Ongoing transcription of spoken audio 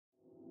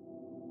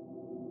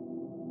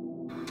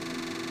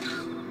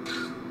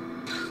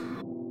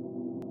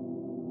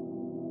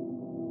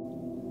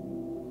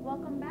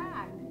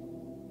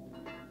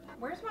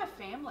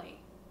family?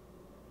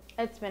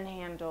 It's been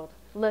handled.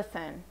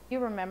 Listen, you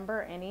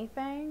remember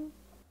anything?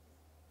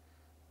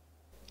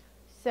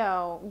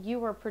 So, you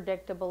were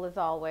predictable as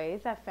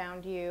always. I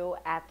found you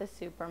at the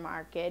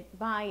supermarket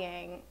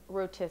buying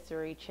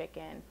rotisserie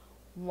chicken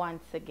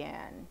once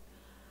again.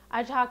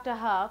 I talked to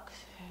Huck,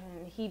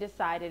 and he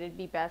decided it'd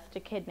be best to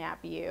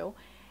kidnap you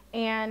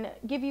and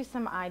give you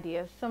some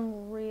ideas,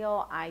 some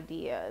real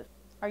ideas.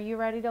 Are you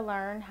ready to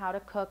learn how to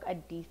cook a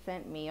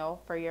decent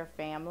meal for your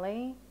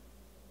family?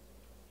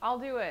 I'll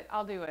do it.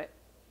 I'll do it.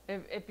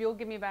 If you'll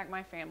give me back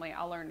my family,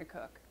 I'll learn to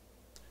cook.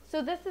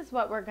 So this is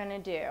what we're gonna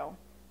do.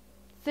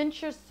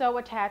 Since you're so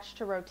attached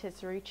to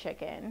rotisserie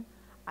chicken,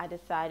 I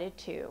decided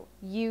to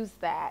use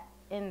that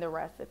in the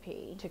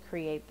recipe to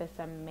create this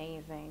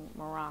amazing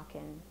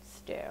Moroccan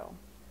stew.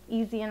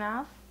 Easy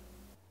enough?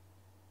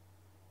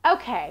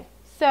 Okay,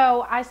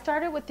 so I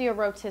started with the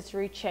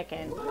rotisserie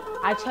chicken.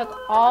 I took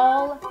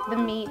all the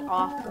meat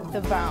off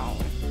the bone.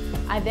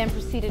 I then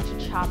proceeded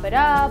to chop it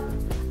up.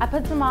 I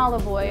put some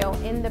olive oil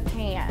in the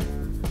pan,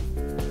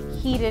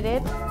 heated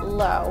it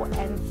low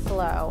and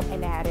slow,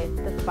 and added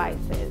the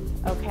spices,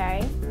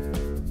 okay?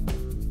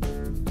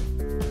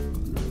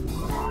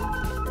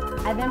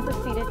 I then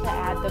proceeded to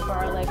add the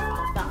garlic,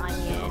 the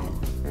onion,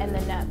 and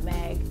the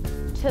nutmeg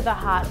to the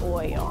hot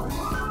oil.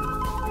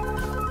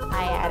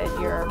 I added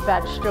your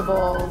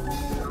vegetables.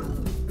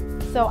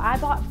 So I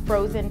bought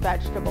frozen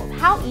vegetables.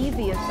 How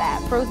easy is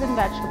that? Frozen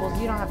vegetables,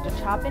 you don't have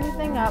to chop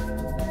anything up.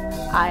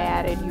 I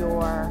added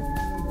your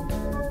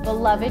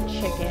beloved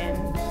chicken.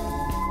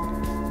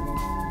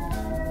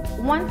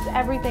 Once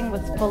everything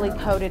was fully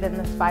coated in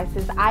the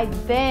spices, I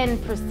then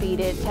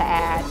proceeded to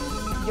add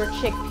your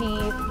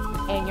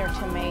chickpeas and your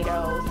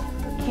tomatoes,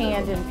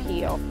 canned and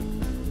peeled.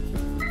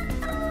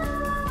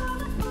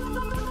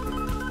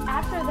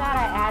 After that,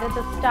 I added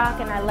the stock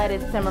and I let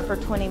it simmer for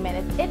 20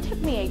 minutes. It took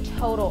me a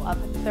total of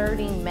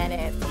 30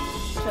 minutes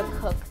to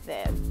cook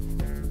this.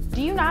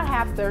 Do you not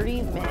have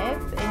 30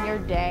 minutes in your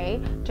day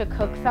to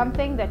cook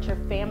something that your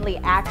family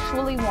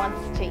actually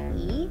wants to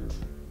eat?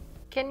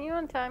 Can you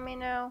untie me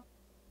now?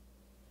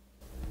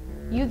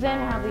 You then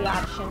have the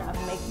option of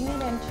making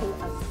it into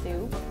a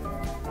soup,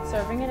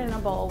 serving it in a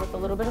bowl with a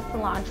little bit of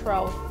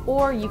cilantro,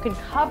 or you can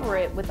cover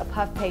it with a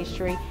puff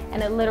pastry,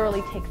 and it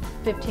literally takes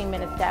 15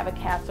 minutes to have a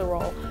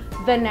casserole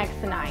the next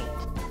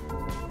night.